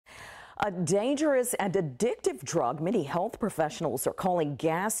A dangerous and addictive drug many health professionals are calling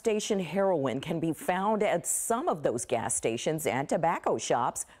gas station heroin can be found at some of those gas stations and tobacco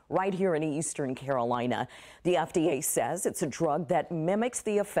shops right here in Eastern Carolina. The FDA says it's a drug that mimics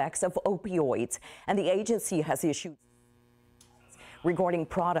the effects of opioids, and the agency has issued regarding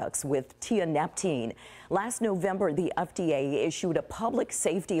products with Tianeptine. Last November, the FDA issued a public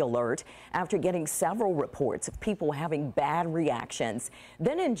safety alert after getting several reports of people having bad reactions.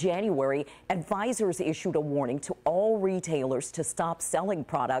 Then in January, advisors issued a warning to all retailers to stop selling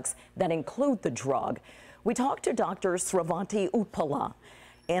products that include the drug. We talked to Dr. Sravanti Utpala,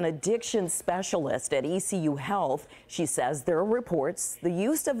 an addiction specialist at ECU Health. She says there are reports the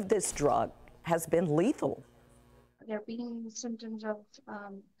use of this drug has been lethal. There being symptoms of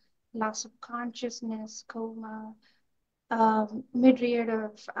loss of consciousness, coma, myriad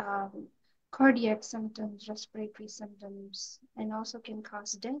of cardiac symptoms, respiratory symptoms, and also can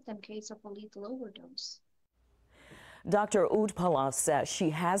cause death in case of a lethal overdose. Dr. Utpala says she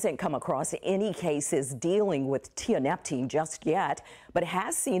hasn't come across any cases dealing with Tianeptine just yet, but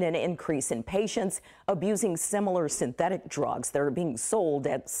has seen an increase in patients abusing similar synthetic drugs that are being sold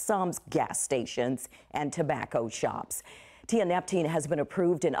at some gas stations and tobacco shops. Tianeptine has been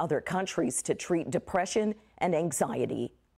approved in other countries to treat depression and anxiety.